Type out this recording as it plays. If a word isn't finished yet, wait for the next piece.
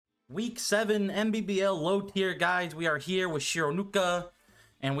Week 7 NBBL Lowtier, guys. We are here with Shironuka,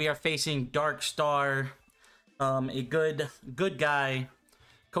 and we are facing Darcstar, a good guy,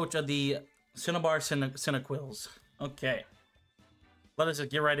 coach of the Cinnabar Cyndaquils. Okay, let us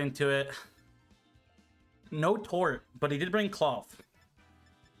just get right into it. No Tort, but he did bring Cloth.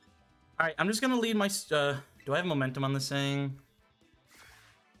 All right, I'm just gonna lead my. Do I have momentum on this thing?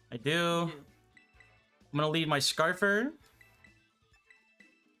 I do. I'm gonna lead my Scarfer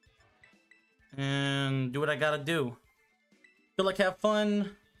and do what I gotta do. Feel like have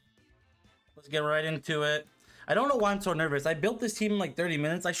fun. Let's get right into it. I don't know why I'm so nervous. I built this team in like 30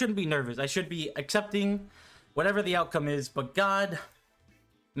 minutes. I shouldn't be nervous. I should be accepting whatever the outcome is. But God,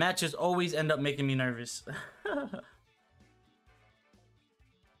 matches always end up making me nervous.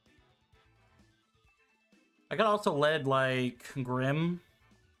 I got also led like Grim,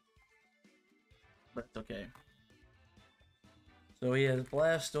 but it's okay. So he has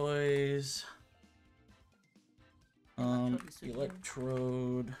Blastoise,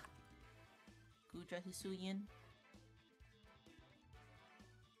 Electrode, Gudra Hisuian,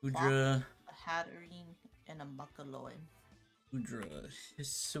 Gudra, a Hatterene, and a Makaloan. Gudra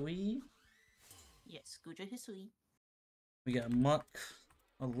Hisui. Yes, Gudra Hisui. We got Muck,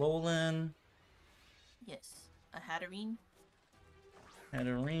 a Alolan. Yes, a Hatterene.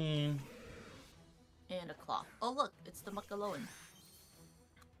 Hatterene. And a Claw. Oh look, it's the Makaloan.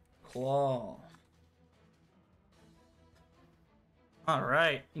 Claw.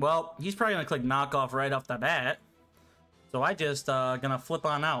 Alright, well, he's probably gonna click knockoff right off the bat. So I just gonna flip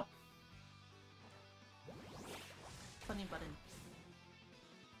on out. Funny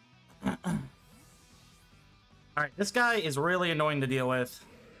button. Alright, this guy is really annoying to deal with.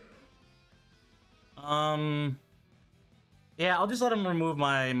 Yeah, I'll just let him remove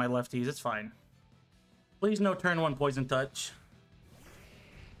my lefties, it's fine. Please no turn 1 poison touch.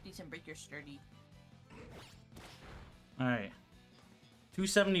 Decent break your sturdy. Alright.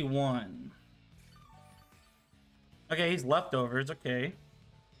 271. Okay, he's leftovers, okay.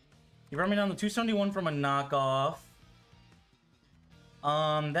 He brought me down to 271 from a knockoff.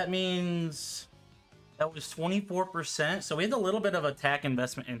 That means that was 24%, so we had a little bit of attack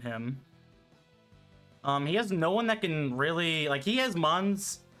investment in him. He has no one that can really, like, he has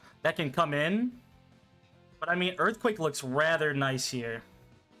Mons that can come in. But, I mean, Earthquake looks rather nice here.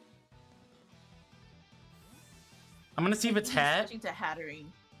 I'm gonna see if it's Hat. Switching to Hatterene.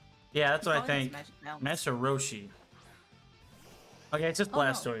 Yeah, that's what I think. Master Roshi. Okay, it's just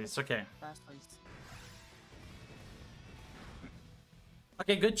Blastoise. No. Okay. Blastoise.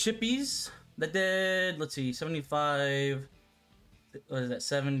 Okay, good chippies. That did, let's see, 75. What is that,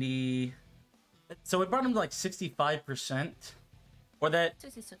 70? So it brought him to like 65%. Or that.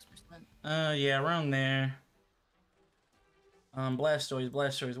 66%. Yeah, around there.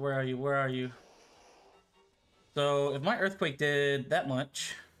 Blastoise, where are you? Where are you? So if my Earthquake did that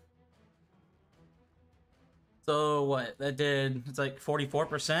much. So what? That did, it's like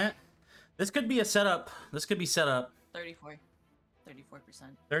 44%. This could be a setup. This could be set up. 34%.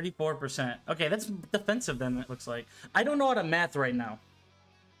 34%. Okay, that's defensive then, it looks like. I don't know how to math right now.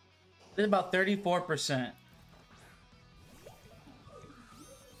 It's about 34%.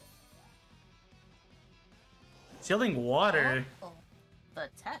 Chilling water. Oh, the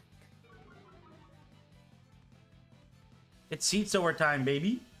tech. It's seats over time,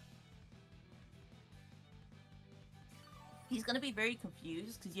 baby. He's gonna be very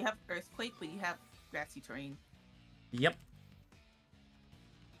confused because you have Earthquake, but you have grassy terrain. Yep.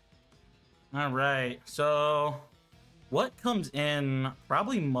 Alright, so what comes in?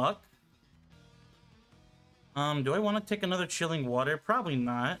 Probably Muck. Do I want to take another Chilling Water? Probably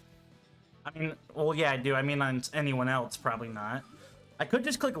not. I mean, well, yeah, I do. I mean, on anyone else, probably not. I could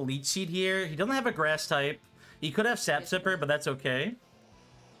just click Leech Seed here. He doesn't have a Grass type. He could have Sap Sipper, but that's okay.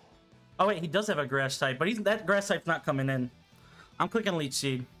 Oh, wait, he does have a Grass type, but that Grass type's not coming in. I'm clicking Leech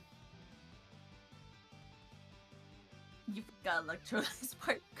Seed. You got Electrode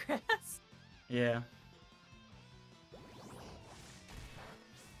Spark Grass. Yeah.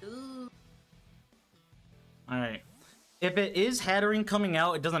 Ooh. Alright. If it is Hatterene coming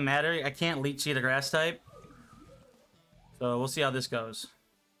out, it doesn't matter. I can't Leech Seed a Grass type. So we'll see how this goes.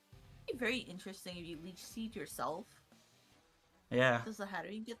 It'd be very interesting if you Leech Seed yourself. Yeah. Does the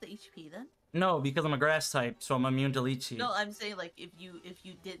Hatterene get the HP then? No, because I'm a Grass type, so I'm immune to Leech Seed. No, I'm saying like if you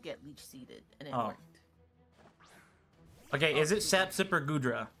did get Leech Seeded and it worked. Okay, is it Sap Sipper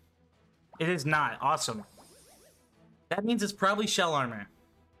Gudra? It is not. Awesome. That means it's probably Shell Armor.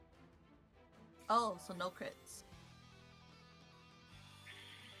 Oh, so no crits.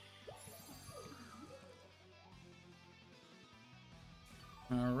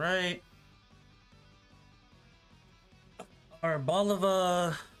 All right. Our ball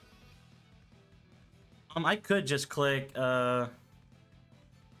of I could just click I'm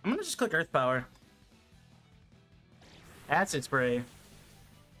gonna just click Earth Power. Acid Spray.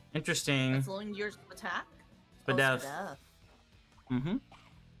 Interesting. That's slowing your attack. Spadef. Mm-hmm.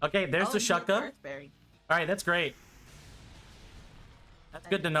 Okay, there's the Shucka. Alright, that's great. That's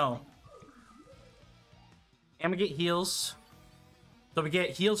good to know. And we get heals. So we get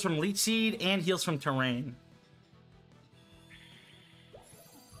heals from Leech Seed and heals from Terrain.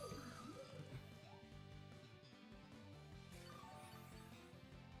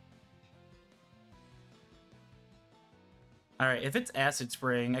 Alright, if it's Acid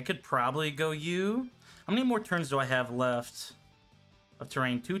Spraying, I could probably go U. How many more turns do I have left of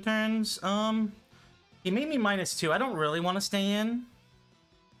Terrain? 2 turns? He made me -2. I don't really want to stay in.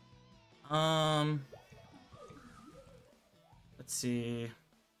 Let's see.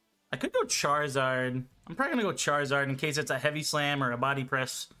 I could go Charizard. I'm probably gonna go Charizard in case it's a Heavy Slam or a Body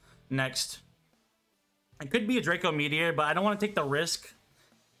Press next. It could be a Draco Meteor, but I don't want to take the risk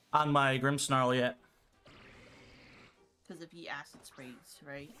on my Grimmsnarl yet. Because if he Acid Sprays,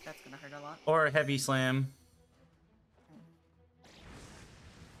 right? That's gonna hurt a lot. Or a Heavy Slam.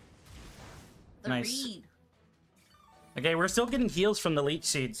 The nice. Reed. Okay, we're still getting heals from the Leech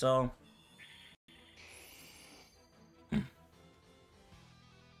Seed, so...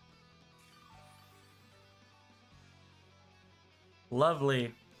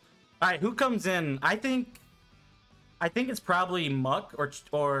 Lovely. Alright, who comes in? I think it's probably Muck or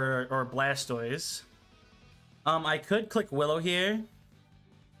Blastoise. I could click Willow here.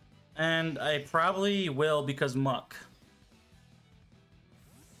 And I probably will because Muck.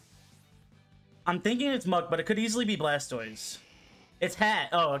 I'm thinking it's Muck, but it could easily be Blastoise. It's Hat.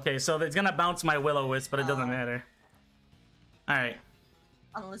 Oh, okay, so it's gonna bounce my Will-O-Wisp, but it doesn't matter. Alright.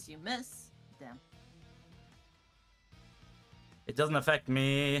 Unless you miss. Damn. It doesn't affect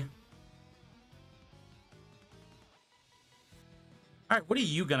me. Alright, what are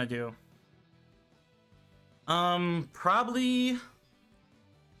you gonna do? Probably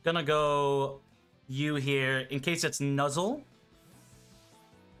gonna go you here in case it's Nuzzle.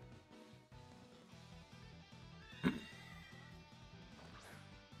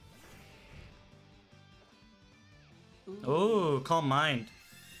 Oh, Calm Mind.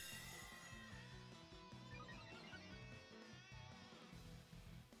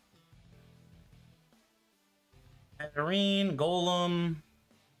 Irene, Golem.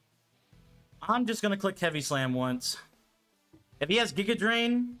 I'm just gonna click Heavy Slam once. If he has Giga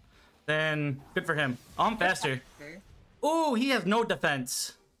Drain, then good for him. Oh, I'm faster. Ooh, he has no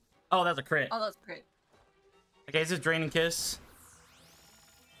defense. Oh, that's a crit. Oh, that's crit. Okay, this is Draining Kiss.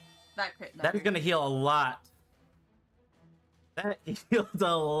 That crit. That is gonna heal a lot. That healed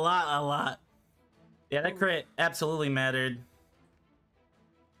a lot. Yeah, that crit absolutely mattered.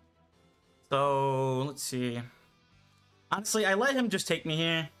 So, let's see. Honestly, I let him just take me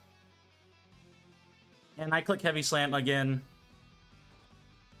here. And I click Heavy Slam again.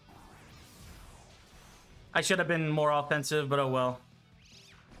 I should have been more offensive, but oh well.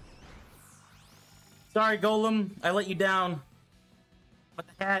 Sorry, Golem. I let you down. But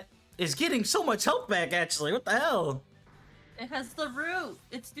the Hat is getting so much health back, actually. What the hell? It has the root.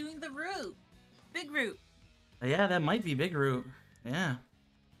 It's doing the root. Big root. Yeah, that might be Big Root. Yeah.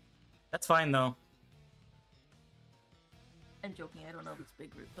 That's fine, though. I'm joking. I don't know if it's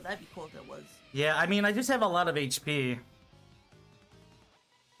Big Root, but that'd be cool if it was. Yeah, I mean, I just have a lot of HP.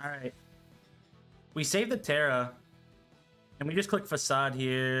 Alright. We saved the Terra. And we just click Facade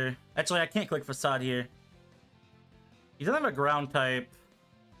here. Actually, I can't click Facade here. He doesn't have a ground type.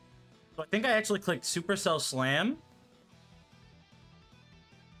 So I think I actually clicked Supercell Slam.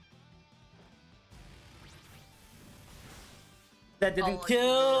 That didn't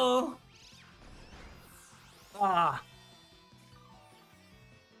kill. Ah.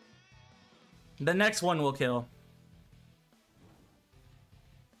 The next one will kill.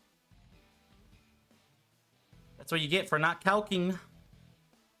 That's what you get for not calking.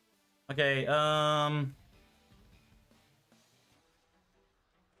 Okay,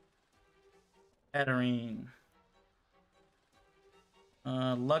 Katarine.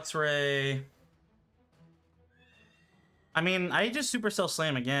 Luxray. I mean, I just Supercell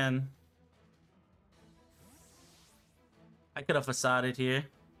Slam again. I could have Facaded here.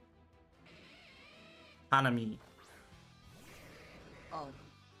 Hanami. Oh.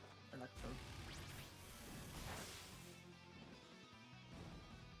 Electro.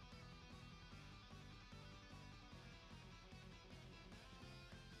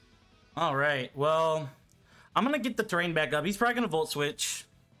 Alright, well, I'm gonna get the terrain back up. He's probably gonna Volt Switch.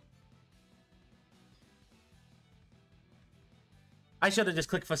 I should have just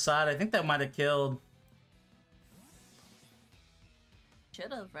clicked Facade. I think that might have killed.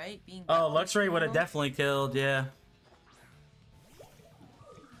 Should have, right? Being Oh, Luxray would have definitely killed, yeah.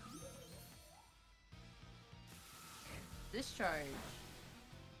 Discharge.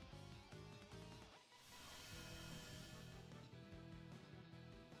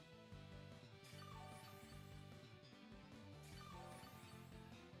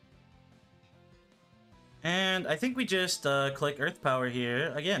 And I think we just click Earth Power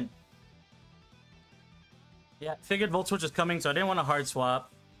here again. Yeah, figured Volt Switch was coming, so I didn't want to hard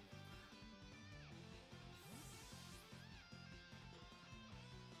swap.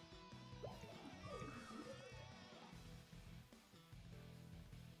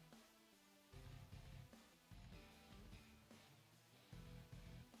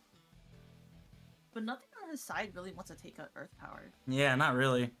 But nothing on his side really wants to take out Earth Power. Yeah, not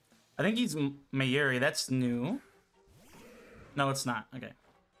really. I think he's Mayuri. That's new. No, it's not. Okay.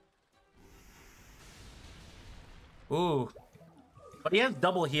 Ooh. But he has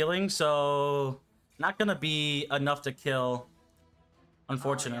double healing, so not gonna be enough to kill,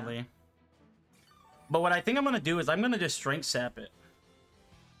 unfortunately. Oh, yeah. But what I think I'm gonna do is I'm gonna just Strength Sap it.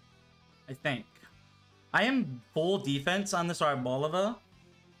 I think. I am full defense on this Arboliva.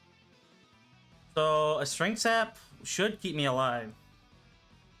 So a Strength Sap should keep me alive.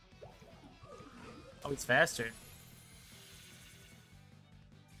 Oh, it's faster.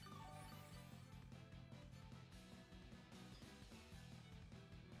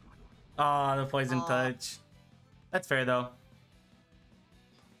 Oh, the Poison Touch. That's fair, though.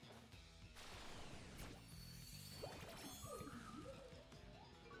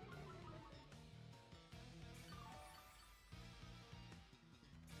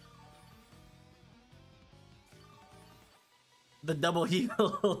 The double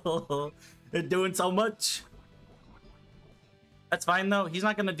heal. They're doing so much. That's fine, though. He's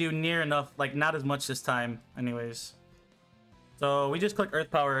not going to do near enough. Like, not as much this time, anyways. So, we just click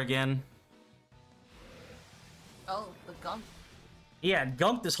Earth Power again. Oh, the Gunk. Yeah,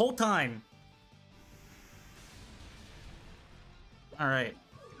 Gunk this whole time. Alright.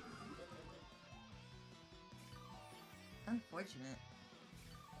 Unfortunate.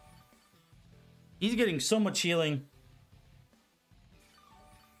 He's getting so much healing.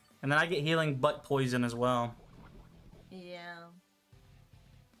 And then I get healing but poison as well. Yeah.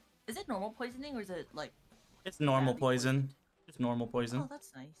 Is it normal poisoning or is it like... It's normal poison. Just normal poison. Oh,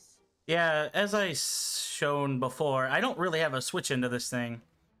 that's nice. Yeah, as I shown before, I don't really have a switch into this thing.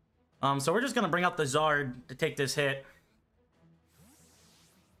 So we're just gonna bring out the Zard to take this hit.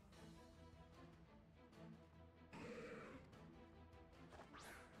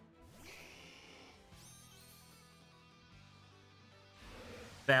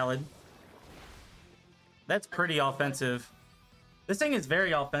 Valid. That's pretty offensive. This thing is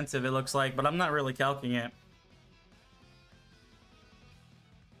very offensive, it looks like, but I'm not really calcing it.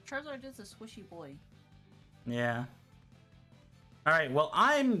 Charizard is a squishy boy. Yeah. Alright, well,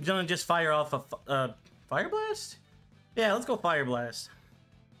 I'm gonna just fire off a Fire Blast? Yeah, let's go Fire Blast.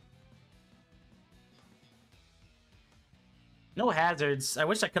 No hazards. I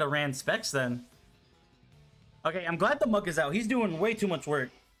wish I could have ran Specs then. Okay, I'm glad the Mug is out. He's doing way too much work.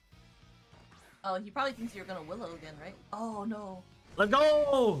 Oh, he probably thinks you're gonna Willow again, right? Oh, no. Let's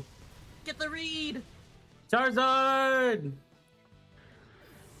go! Get the read! Charizard!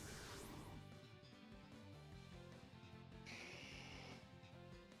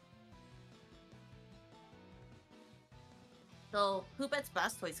 So, who bets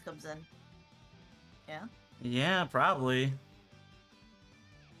Blastoise comes in? Yeah? Yeah, probably.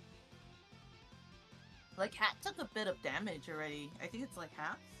 Like, Hat took a bit of damage already. I think it's like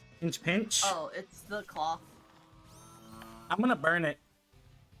half. Pinch, pinch. Oh, it's the cloth. I'm gonna burn it.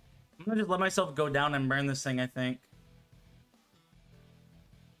 I'm gonna just let myself go down and burn this thing, I think.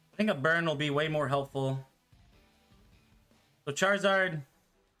 I think a burn will be way more helpful. So Charizard,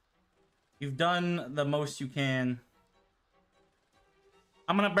 you've done the most you can.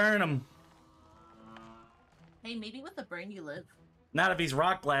 I'm gonna burn him. Hey, maybe with the burn you live. Not if he's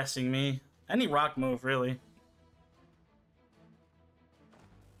rock blasting me. Any rock move, really.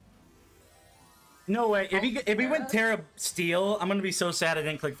 No way. If he went Terra Steel, I'm gonna be so sad I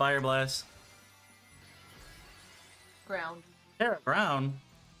didn't click Fire Blast. Ground. Terra Ground?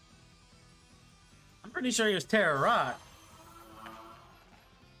 I'm pretty sure he was Terra Rock.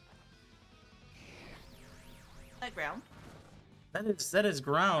 That ground. That is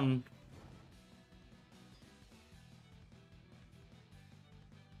ground.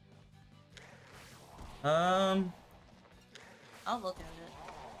 Um, I'll look at it.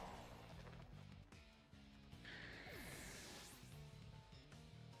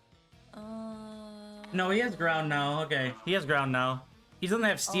 no, he has ground now. Okay, he has ground now. He doesn't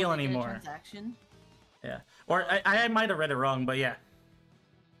have steel they did a anymore. transaction? Yeah, or I might have read it wrong, but yeah.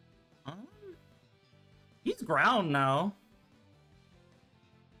 He's ground now.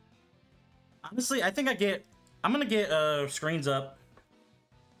 Honestly, I think I'm gonna get screens up.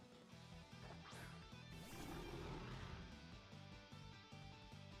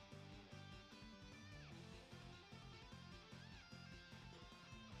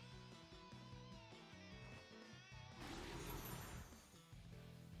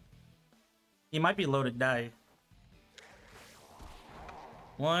 He might be loaded die.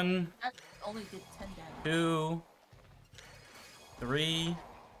 1, That only did 10 damage. 2, 3,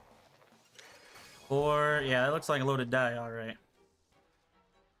 4. Yeah, that looks like a loaded die. All right.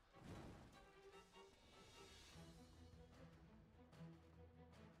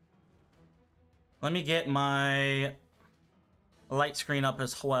 Let me get my light screen up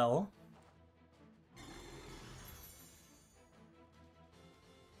as well.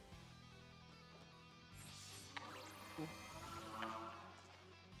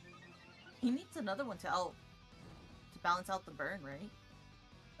 He needs another one to balance out the burn, right?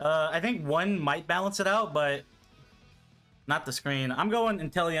 I think one might balance it out, but not the screen. I'm going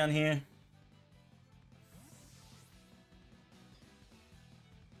Inteleon here.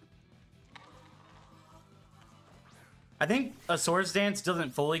 I think a Swords Dance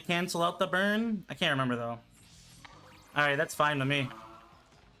doesn't fully cancel out the burn. I can't remember though. Alright, that's fine with me.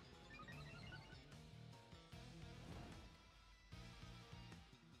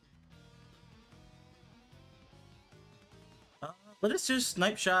 Let us just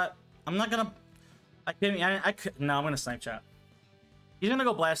Snipe Shot. I'm not gonna... No, I'm gonna Snipe Shot. He's gonna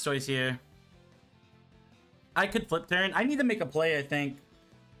go Blastoise here. I could Flip Turn. I need to make a play, I think.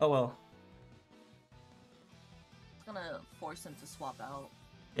 Oh well. It's gonna force him to swap out.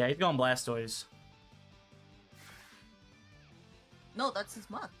 Yeah, he's going Blastoise. No, that's his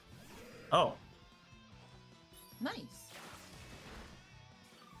Muck. Oh. Nice.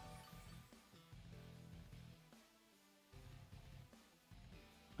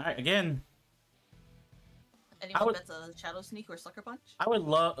 Alright, again. Anyone that's a Shadow Sneak or Sucker Punch? I would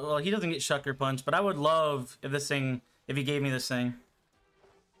love... Well, he doesn't get Sucker Punch, but I would love if this thing... If he gave me this thing.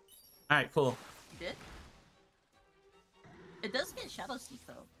 Alright, cool. You did? It does get Shadow Sneak,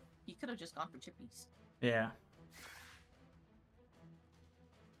 though. You could have just gone for Chippies. Yeah.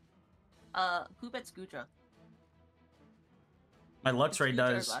 Who bets Gudra? My Luxray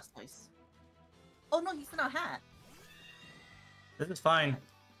does. Blastoise. Oh no, he's in a hat. This is fine.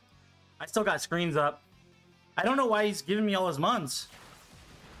 I still got screens up. I don't know why he's giving me all his months.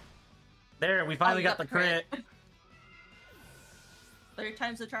 There, we finally got the crit. Third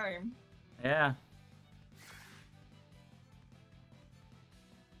time's the charm. Yeah.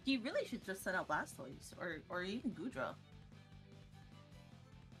 He really should just send out Blastoise or even Gudra.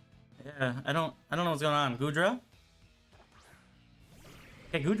 Yeah, I don't know what's going on. Gudra?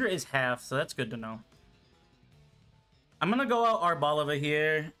 Okay, Gudra is half, so that's good to know. I'm gonna go out Arboliva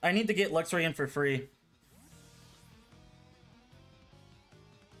here. I need to get Luxray in for free.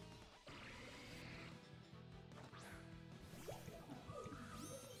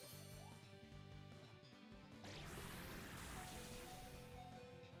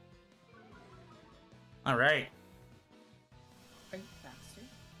 Alright. Are you faster?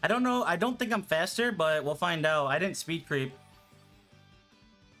 I don't know. I don't think I'm faster, but we'll find out. I didn't speed creep.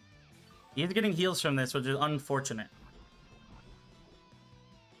 He's getting heals from this, which is unfortunate.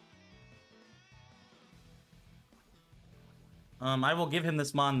 I will give him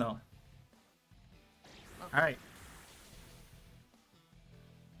this Mon, though. Okay. Alright.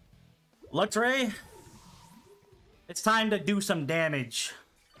 Luxray, it's time to do some damage.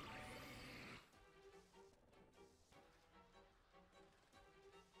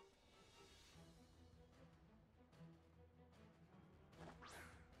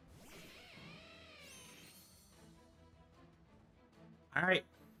 Alright.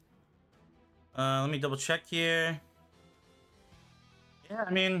 Let me double check here. Yeah,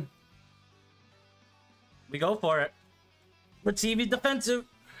 I mean, we go for it. Let's see if he's defensive.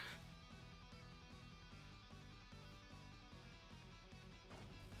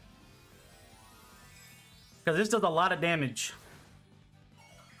 Because this does a lot of damage.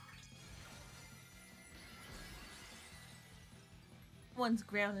 One's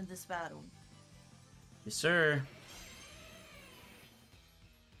ground in this battle. Yes, sir.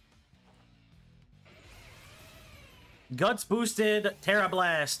 Guts boosted Terra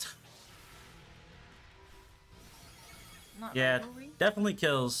Blast. Not Yeah, rivalry? definitely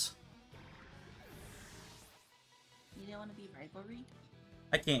kills. You don't want to be rivalry?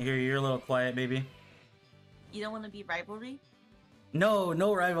 I can't hear you. You're a little quiet, baby. You don't want to be rivalry? No,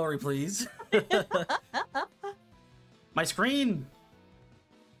 no rivalry, please. My screen.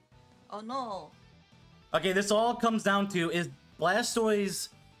 Oh no. Okay, this all comes down to, is Blastoise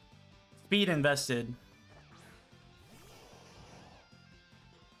speed invested?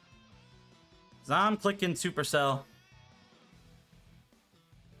 So I'm clicking Supercell.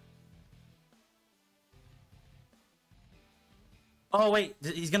 Oh wait,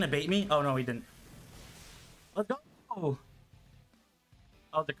 he's gonna bait me? Oh no, he didn't. Let's go.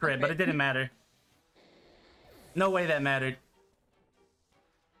 Oh, the crit, but it didn't matter. No way that mattered.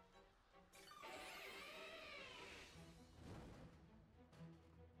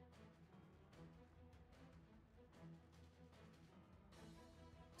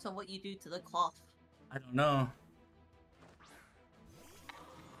 So what you do to the cloth? I don't know.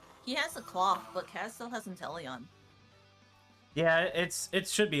 He has a cloth, but Kaz still has Inteleon. Yeah, it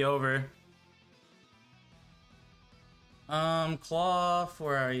should be over. Cloth,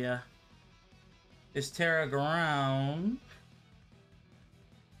 where are ya? Is Terra ground?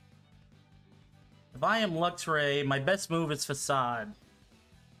 If I am Luxray, my best move is Facade.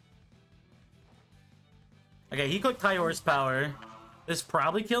 Okay, he clicked high horsepower. This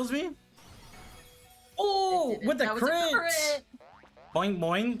probably kills me. Oh, with the crit! Boing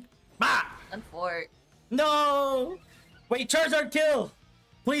boing. Bah! Unfort. No! Wait, Charizard kill!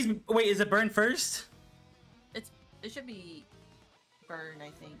 Please, wait, is it burn first? It should be burn,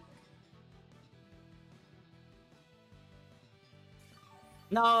 I think.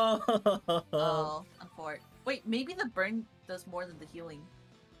 No! Oh, unfort. Wait, maybe the burn does more than the healing.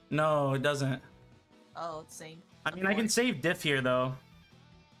 No, it doesn't. Oh, it's same. I mean, I can save diff here, though.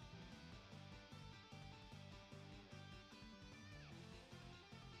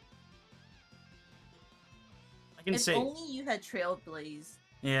 I can if save. only you had Trailblaze.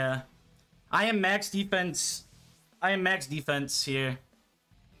 Yeah. I am max defense. I am max defense here.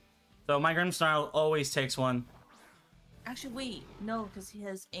 So my Grimmsnarl always takes one. Actually, wait. No, because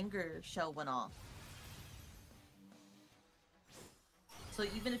his Anger Shell went off. So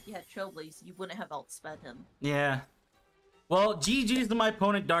even if you had Trailblaze, you wouldn't have outsped him. Yeah. Well, GG's to my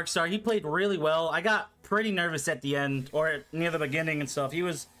opponent, Darcstar. He played really well. I got pretty nervous at the end, or near the beginning and stuff. He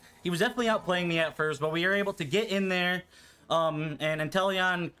was definitely outplaying me at first, but we were able to get in there. And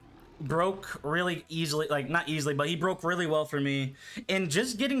Inteleon broke really easily, like not easily, but he broke really well for me. And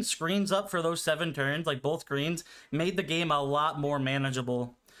just getting screens up for those 7 turns, like both screens, made the game a lot more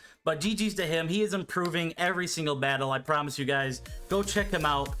manageable. But GG's to him. He is improving every single battle. I promise you guys. Go check him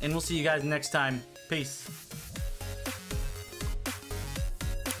out, and we'll see you guys next time. Peace.